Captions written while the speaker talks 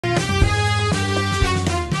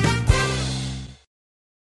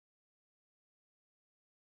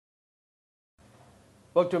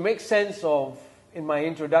Well, to make sense of, in my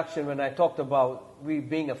introduction, when I talked about we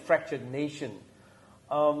being a fractured nation,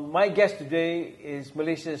 my guest today is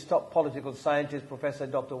Malaysia's top political scientist, Professor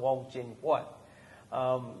Dr. Wong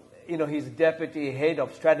Huat. He's Deputy Head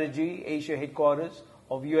of Strategy, Asia Headquarters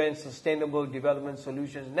of UN Sustainable Development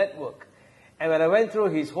Solutions Network. And when I went through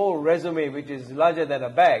his whole resume, which is larger than a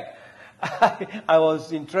bag, I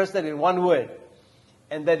was interested in one word,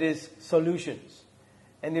 and that is solutions.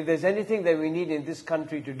 And if there's anything that we need in this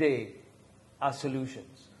country today, are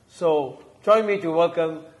solutions. So join me to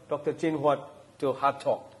welcome Dr. Huat to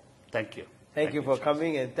HEARTtalk. Thank you. Thank you for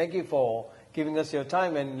coming, and thank you for giving us your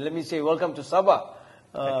time. And let me say welcome to Sabah.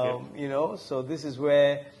 Thank you. So this is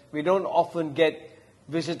where we don't often get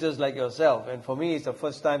visitors like yourself. And for me, it's the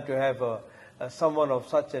first time to have someone of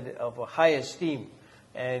such of a high esteem.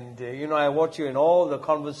 And, I watch you in all the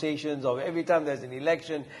conversations of every time there's an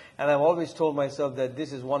election, and I've always told myself that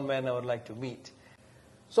this is one man I would like to meet.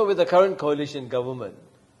 So with the current coalition government,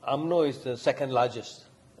 UMNO is the second largest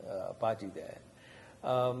party there.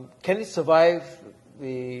 Can it survive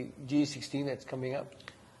the GE-16 that's coming up?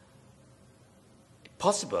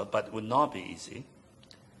 Possible, but it would not be easy.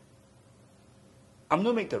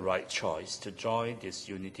 UMNO made the right choice to join this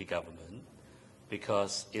unity government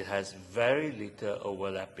because it has very little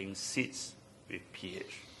overlapping seats with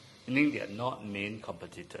PH, meaning they are not main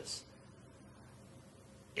competitors.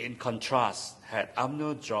 In contrast, had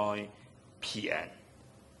UMNO joined PN,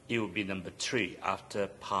 it would be number 3 after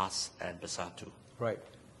PAS and Bersatu. Right.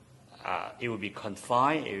 It would be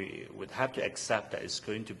confined. It would have to accept that it's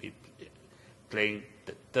going to be playing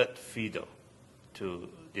the third fiddle to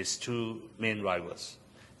these two main rivals.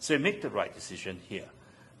 So it made the right decision here.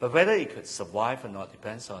 But whether it could survive or not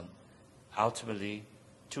depends on, ultimately,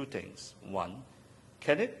 two things. One,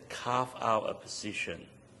 can it carve out a position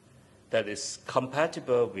that is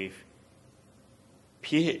compatible with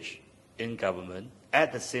PH in government,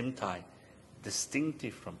 at the same time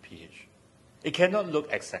distinctive from PH? It cannot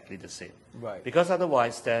look exactly the same. Right. Because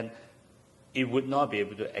otherwise then it would not be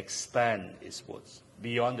able to expand its votes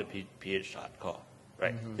beyond the PH hardcore.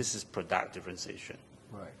 Right? Mm-hmm. This is product differentiation.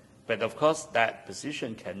 Right. But of course that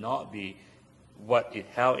position cannot be what it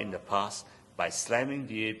held in the past by slamming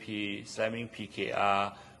DAP, slamming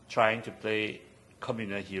PKR, trying to play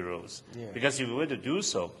communal heroes. Yeah. Because if you were to do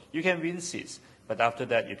so, you can win seats, but after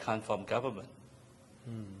that you can't form government.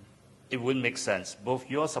 It wouldn't make sense. Both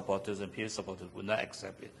your supporters and peer supporters would not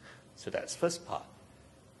accept it. So that's first part.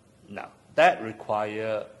 Now, that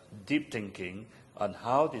requires deep thinking on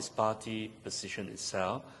how this party positions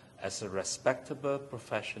itself as a respectable,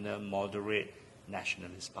 professional, moderate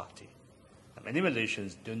nationalist party. Now, many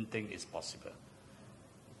Malaysians don't think it's possible.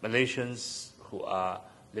 Malaysians who are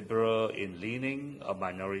liberal in leaning or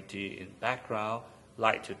minority in background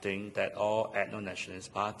like to think that all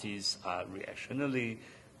ethno-nationalist parties are reactionarily,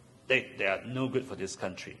 they are no good for this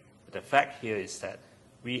country. But the fact here is that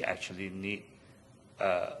we actually need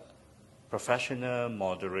a professional,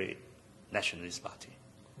 moderate nationalist party.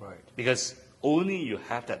 Right. Because only you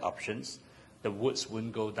have that options, the votes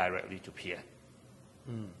wouldn't go directly to PN.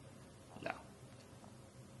 Now,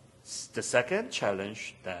 the second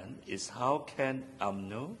challenge then is how can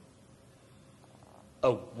UMNO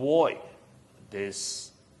avoid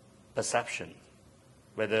this perception,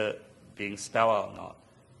 whether being spelled out or not,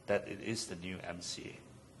 that it is the new MCA.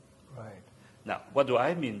 Right. Now, what do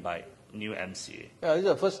I mean by new MCA? Yeah, this is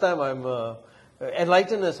the first time I'm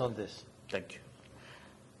enlighten us on this. Thank you.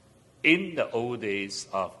 In the old days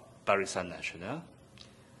of Barisan Nasional,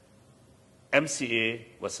 MCA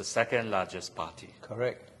was the second largest party.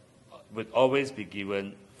 Correct. Would always be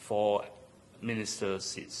given 4 minister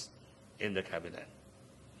seats in the cabinet.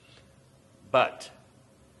 But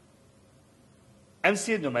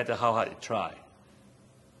MCA, no matter how hard it tried,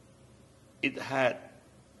 it had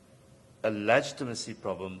a legitimacy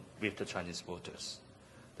problem with the Chinese voters.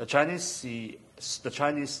 The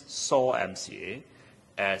Chinese saw MCA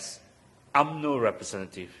as UMNO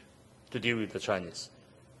representative to deal with the Chinese,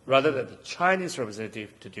 rather than the Chinese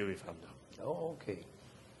representative to deal with UMNO. Oh, okay.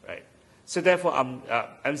 Right. So therefore,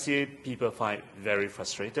 MCA people find very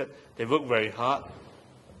frustrated. They work very hard,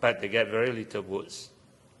 but they get very little votes.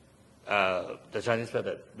 The Chinese felt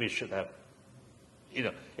that we should have,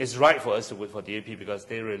 it's right for us to vote for DAP because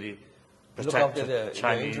they really protect the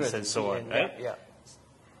Chinese and so on, right? Yeah.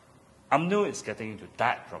 UMNO is getting into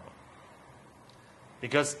that problem.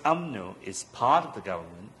 Because UMNO is part of the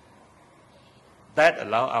government that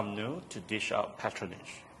allow UMNO to dish out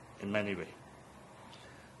patronage in many ways.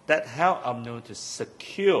 That helped UMNO to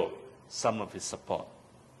secure some of its support.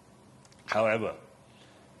 However,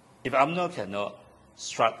 if UMNO cannot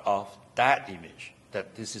strut off that image,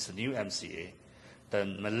 that this is a new MCA, the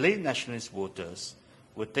Malay nationalist voters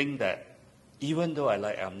would think that even though I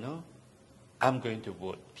like UMNO, I'm going to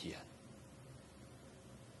vote PN.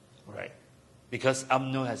 Right? Because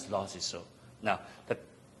UMNO has lost its soul. Now,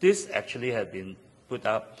 this actually has been put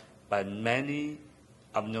up by many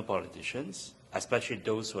UMNO politicians, especially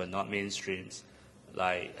those who are not mainstreams,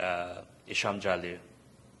 like Isham Jalil.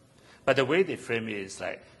 But the way they frame it is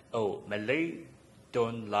like, oh, Malay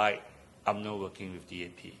don't like UMNO working with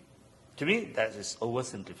DAP. To me, that is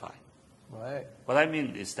oversimplified. Right. What I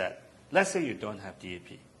mean is that, let's say you don't have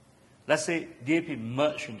DAP. Let's say DAP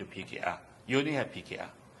merged into PKR. You only have PKR.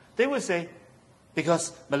 They will say,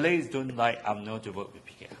 because Malays don't like UMNO to work with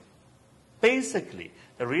PKR. Basically,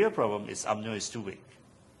 the real problem is UMNO is too weak.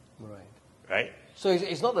 Right. Right? So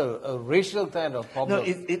it's not a racial kind of problem. No,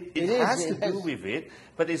 it has to do with it,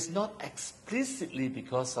 but it's not explicitly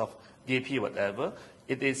because of DAP or whatever.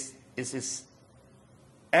 It is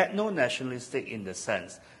ethno-nationalistic in the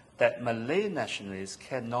sense that Malay nationalists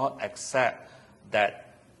cannot accept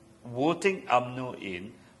that voting UMNO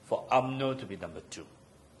in for UMNO to be number 2.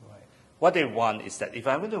 Right. What they want is that if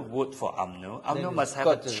I want to vote for UMNO, UMNO must have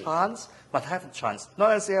a chance, not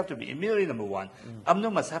necessarily have to be immediately number 1.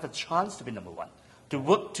 UMNO must have a chance to be number 1, to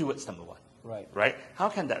work towards number 1. Right. Right? How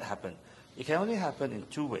can that happen? It can only happen in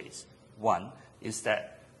 2 ways. One is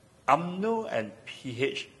that UMNO and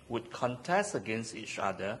PH would contest against each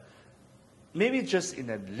other, maybe just in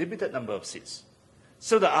a limited number of seats.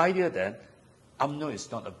 So the idea then, UMNO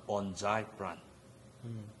is not a bonsai plant.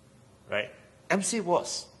 Right? MC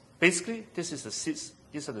was. Basically, these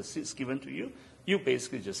are the seats given to you. You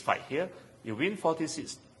basically just fight here. You win 40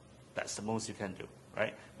 seats. That's the most you can do.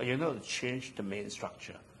 Right? But you know to change the main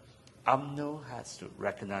structure. UMNO has to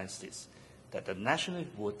recognize this, that the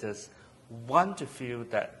nationalist voters want to feel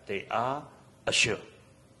that they are assured,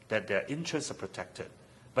 that their interests are protected.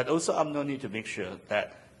 But also UMNO need to make sure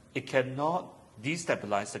that it cannot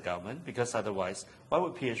destabilize the government, because otherwise, why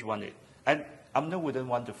would PH want it? And UMNO wouldn't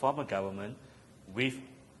want to form a government with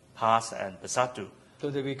PAS and Bersatu. So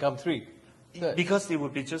they become 3. Because it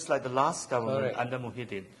would be just like the last government under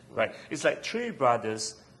Muhyiddin. Right? It's like 3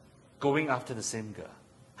 brothers going after the same girl.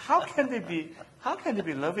 How can they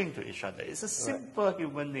be loving to each other? It's a simple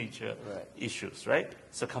human nature issues, right?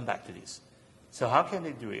 So come back to this. So how can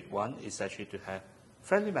they do it? One is actually to have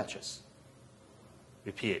friendly matches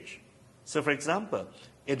with PH. So for example,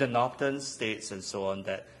 in the northern states and so on,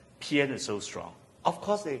 that PN is so strong, of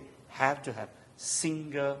course they have to have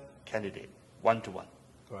single candidate, 1-to-1.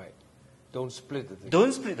 Right. Don't split the thing.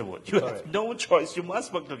 Don't split the vote. You have no choice. You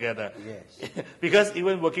must work together. Yes. Because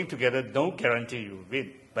even working together don't guarantee you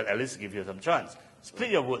win, but at least give you some chance.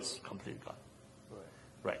 Split your votes, completely gone.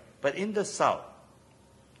 Right. But in the south,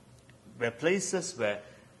 where places where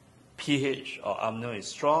PH or UMNO is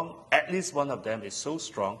strong, at least one of them is so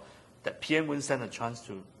strong that PN won't stand a chance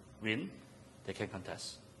to win, they can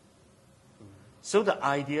contest. So the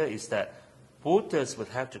idea is that voters would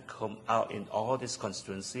have to come out in all this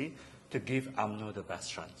constituency to give UMNO the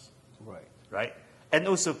best chance. Right. Right? And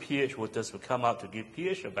also PH voters will come out to give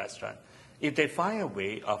PH the best chance. If they find a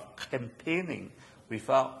way of campaigning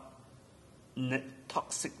without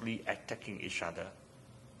toxically attacking each other,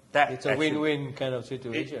 it's a win-win kind of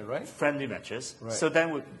situation, right? Friendly matches. Right. So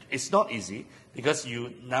then it's not easy, because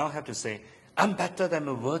you now have to say, I'm better than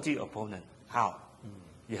a worthy opponent. How?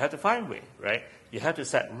 You have to find a way, right? You have to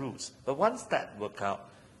set rules. But once that works out,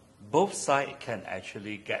 both sides can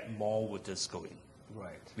actually get more voters going.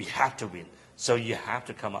 Right. We have to win. So you have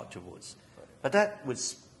to come out to votes. Right. But that would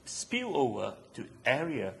spill over to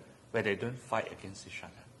area where they don't fight against each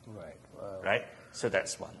other. Right. Right? So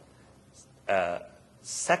that's one.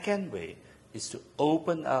 Second way is to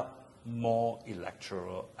open up more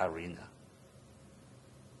electoral arena.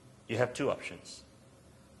 You have 2 options.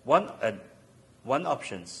 One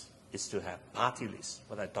option is to have party lists,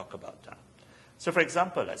 what I talk about now. So for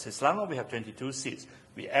example, let's say Selangor, we have 22 seats.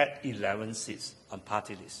 We add 11 seats on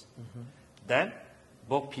party list. Then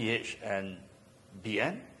both PH and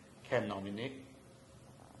BN can nominate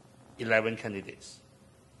 11 candidates.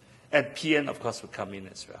 And PN, of course, will come in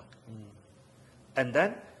as well. And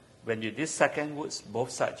then when you do second votes,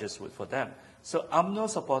 both sides just vote for them. So UMNO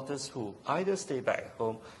supporters who either stay back at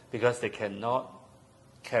home because they cannot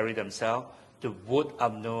carry themselves to vote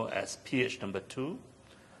UMNO as PH number 2,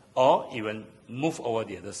 or even move over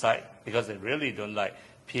the other side because they really don't like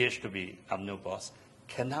PH to be UMNO boss,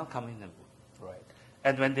 can now come in and vote. Right.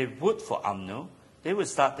 And when they vote for UMNO, they will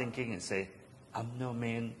start thinking and say, UMNO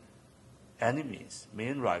main enemies,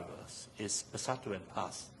 main rivals is Bersatu and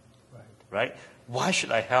PAS. Right? Why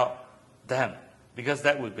should I help them? Because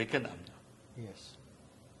that would weaken UMNO. Yes.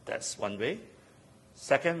 That's one way.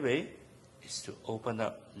 Second way is to open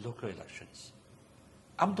up local elections.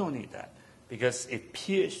 UMNO need that, because if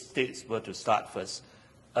peer states were to start first,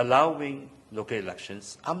 allowing local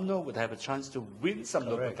elections, UMNO would have a chance to win some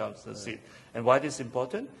local council seats. And why this is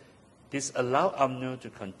important? This allows UMNO to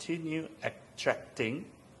continue attracting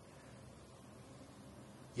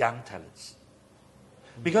young talents.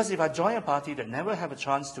 Because if I join a party that never have a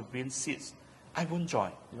chance to win seats, I won't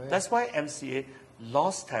join. Right. That's why MCA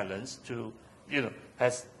lost talents to,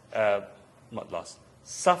 has not lost,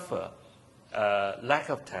 suffer lack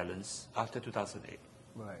of talents after 2008.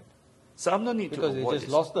 Right. So I'm no need because to avoid they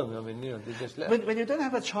just lost them. I mean, they just left. When you don't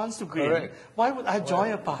have a chance to win, why would I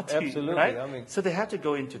join a party? Absolutely. Right? I mean, so they have to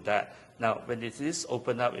go into that. Now, when it is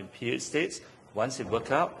opened up in period states, once it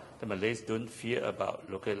works out, the Malays don't fear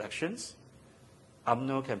about local elections.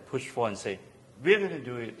 UMNO can push forward and say, we're going to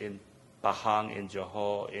do it in Pahang, in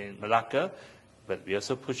Johor, in Malacca, but we're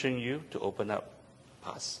also pushing you to open up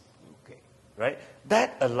PAS. Okay. Right?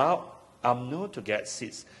 That allowed UMNO to get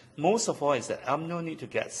seats. Most of all is that UMNO need to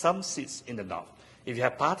get some seats in the north. If you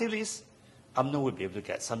have party lists, UMNO will be able to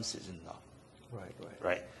get some seats in the north.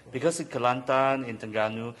 Right? Because in Kelantan, in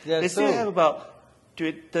Terengganu, they still have about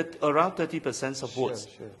around 30% of votes.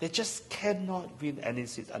 Sure. They just cannot win any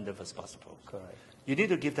seats under first past the post. Correct. You need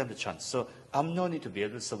to give them the chance. So UMNO need to be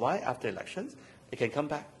able to survive after elections. They can come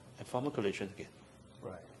back and form a coalition again.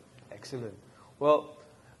 Right. Excellent. Well,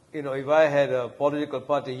 if I had a political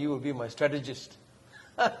party, you would be my strategist.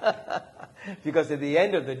 Because at the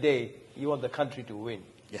end of the day, you want the country to win.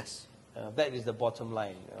 Yes. That is the bottom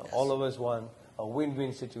line. Yes. All of us want a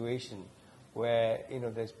win-win situation where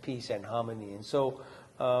there's peace and harmony. And so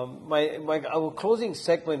our closing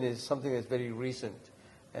segment is something that's very recent,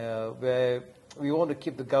 where we want to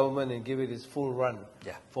keep the government and give it its full run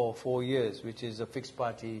for 4 years, which is a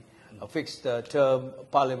fixed term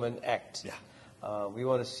Parliament Act. Yeah. We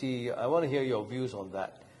want to see. I want to hear your views on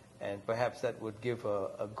that, and perhaps that would give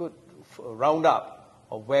a good roundup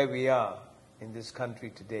of where we are in this country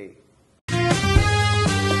today.